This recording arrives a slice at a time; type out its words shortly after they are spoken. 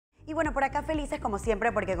Y bueno, por acá felices como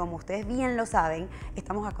siempre porque como ustedes bien lo saben,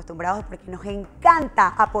 estamos acostumbrados porque nos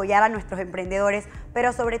encanta apoyar a nuestros emprendedores,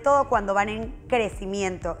 pero sobre todo cuando van en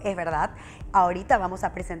crecimiento, es verdad. Ahorita vamos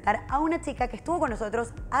a presentar a una chica que estuvo con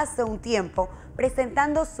nosotros hace un tiempo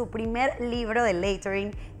presentando su primer libro de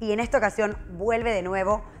lettering y en esta ocasión vuelve de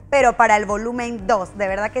nuevo, pero para el volumen 2. De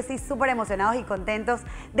verdad que sí, súper emocionados y contentos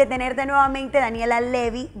de tenerte nuevamente, Daniela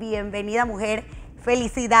Levy. Bienvenida, mujer.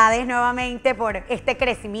 Felicidades nuevamente por este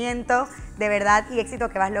crecimiento de verdad y éxito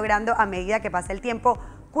que vas logrando a medida que pasa el tiempo.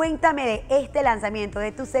 Cuéntame de este lanzamiento,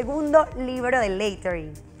 de tu segundo libro de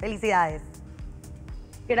lettering. Felicidades.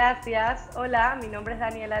 Gracias. Hola, mi nombre es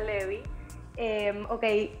Daniela Levy.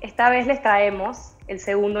 Esta vez les traemos el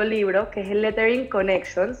segundo libro, que es el Lettering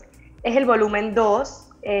Connections. Es el volumen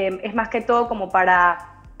 2. Es más que todo como para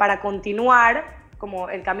continuar como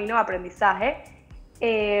el camino de aprendizaje.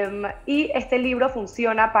 Y este libro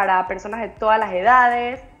funciona para personas de todas las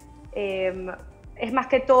edades. Es más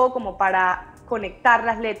que todo como para conectar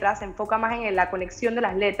las letras, se enfoca más en la conexión de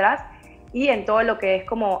las letras y en todo lo que es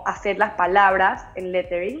como hacer las palabras en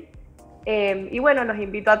lettering. Y bueno, los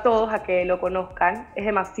invito a todos a que lo conozcan. Es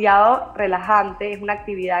demasiado relajante, es una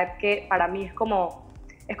actividad que para mí es como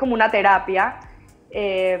una terapia.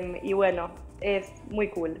 Y bueno, es muy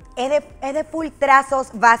cool. Es de full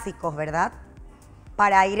trazos básicos, ¿verdad?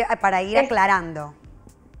 Para ir aclarando.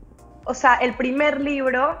 O sea, el primer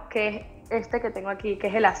libro, que es este que tengo aquí, que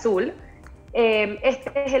es el azul,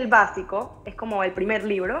 este es el básico, es como el primer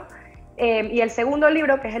libro. Y el segundo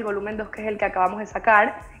libro, que es el volumen 2, que es el que acabamos de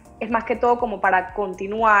sacar, es más que todo como para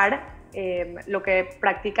continuar lo que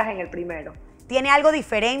practicas en el primero. ¿Tiene algo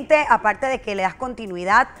diferente, aparte de que le das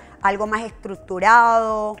continuidad, algo más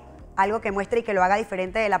estructurado, algo que muestre y que lo haga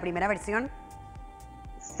diferente de la primera versión?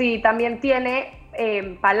 Sí, también tiene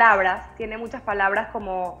palabras, tiene muchas palabras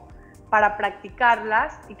como para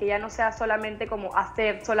practicarlas y que ya no sea solamente como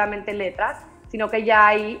hacer solamente letras, sino que ya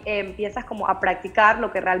ahí empiezas como a practicar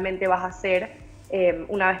lo que realmente vas a hacer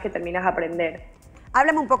una vez que terminas de aprender.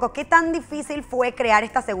 Háblame un poco, ¿qué tan difícil fue crear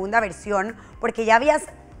esta segunda versión? Porque ya habías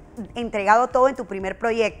entregado todo en tu primer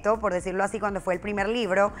proyecto, por decirlo así, cuando fue el primer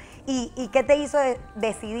libro, y qué te hizo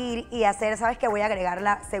decidir y hacer, sabes que voy a agregar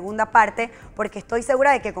la segunda parte, porque estoy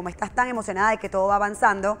segura de que como estás tan emocionada de que todo va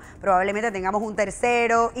avanzando, probablemente tengamos un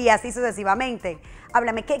tercero y así sucesivamente.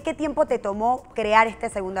 Háblame, ¿qué tiempo te tomó crear esta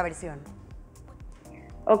segunda versión?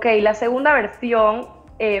 Ok, la segunda versión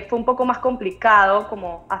fue un poco más complicado,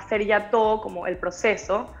 como hacer ya todo, como el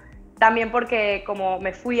proceso, también porque como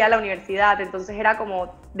me fui a la universidad, entonces era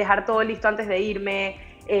como dejar todo listo antes de irme,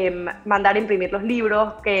 mandar a imprimir los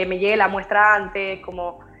libros, que me llegue la muestra antes,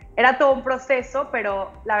 como era todo un proceso,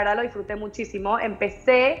 pero la verdad lo disfruté muchísimo.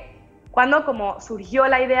 Empecé cuando como surgió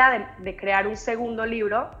la idea de crear un segundo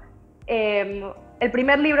libro. El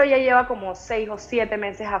primer libro ya lleva como 6 o 7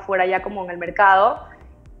 meses afuera ya como en el mercado,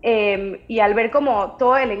 y al ver como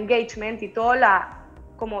todo el engagement y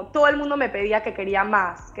como todo el mundo me pedía que quería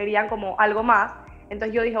más, querían como algo más,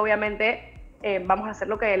 entonces yo dije obviamente vamos a hacer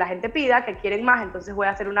lo que la gente pida, que quieren más, entonces voy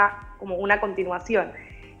a hacer como una continuación.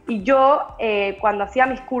 Y yo cuando hacía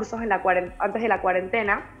mis cursos antes de la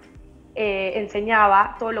cuarentena,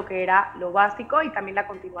 enseñaba todo lo que era lo básico y también la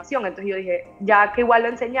continuación, entonces yo dije, ya que igual lo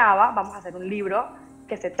enseñaba, vamos a hacer un libro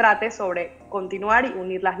que se trate sobre continuar y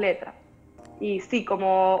unir las letras. Y sí,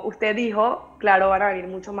 como usted dijo, claro, van a venir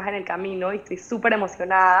mucho más en el camino y estoy súper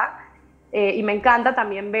emocionada. Y me encanta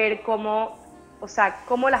también ver cómo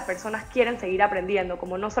las personas quieren seguir aprendiendo,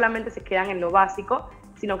 como no solamente se quedan en lo básico,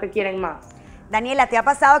 sino que quieren más. Daniela, ¿te ha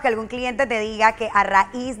pasado que algún cliente te diga que a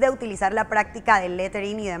raíz de utilizar la práctica del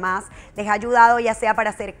lettering y demás, les ha ayudado ya sea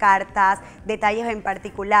para hacer cartas, detalles en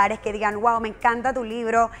particulares, que digan, wow, me encanta tu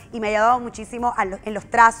libro y me ha ayudado muchísimo en los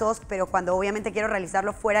trazos, pero cuando obviamente quiero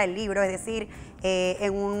realizarlo fuera del libro, es decir,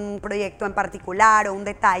 en un proyecto en particular o un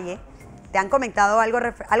detalle? ¿Te han comentado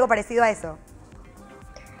algo parecido a eso?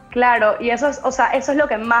 Claro, y eso es lo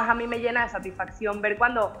que más a mí me llena de satisfacción, ver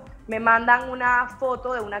cuando me mandan una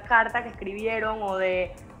foto de una carta que escribieron o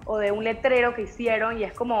de un letrero que hicieron y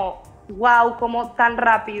es como, wow, cómo tan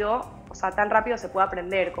rápido se puede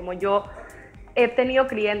aprender. Como yo he tenido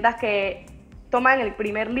clientas que toman el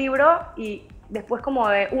primer libro y después como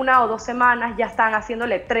de 1 o 2 semanas ya están haciendo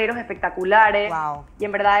letreros espectaculares. Wow. Y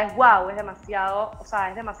en verdad es demasiado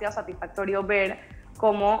satisfactorio ver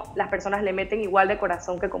cómo las personas le meten igual de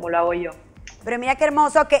corazón que como lo hago yo. Pero mira qué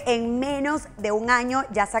hermoso que en menos de un año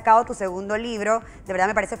ya has sacado tu segundo libro. De verdad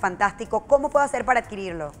me parece fantástico. ¿Cómo puedo hacer para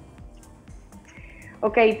adquirirlo?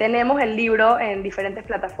 Ok, tenemos el libro en diferentes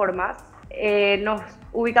plataformas. Nos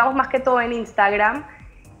ubicamos más que todo en Instagram.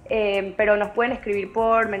 pero nos pueden escribir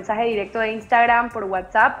por mensaje directo de Instagram, por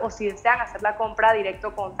WhatsApp, o si desean hacer la compra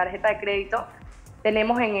directo con tarjeta de crédito,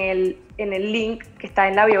 tenemos en el link que está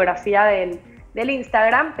en la biografía del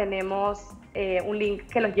Instagram, tenemos un link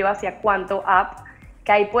que los lleva hacia Cuánto App,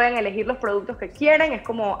 que ahí pueden elegir los productos que quieren, es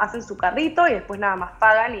como hacen su carrito y después nada más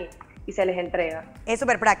pagan y se les entrega. Es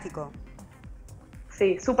súper práctico.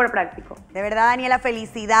 Sí, súper práctico. De verdad, Daniela,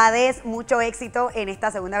 felicidades, mucho éxito en esta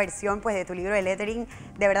segunda versión pues, de tu libro de lettering.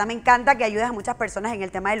 De verdad me encanta que ayudes a muchas personas en el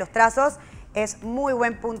tema de los trazos. Es muy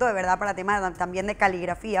buen punto, de verdad, para temas también de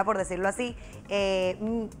caligrafía, por decirlo así.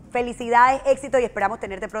 Felicidades, éxito y esperamos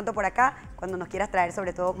tenerte pronto por acá cuando nos quieras traer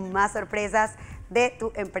sobre todo más sorpresas de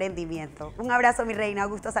tu emprendimiento. Un abrazo, mi reina,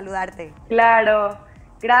 un gusto saludarte. Claro,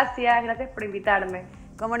 gracias por invitarme.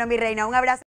 Cómo no, mi reina, un abrazo.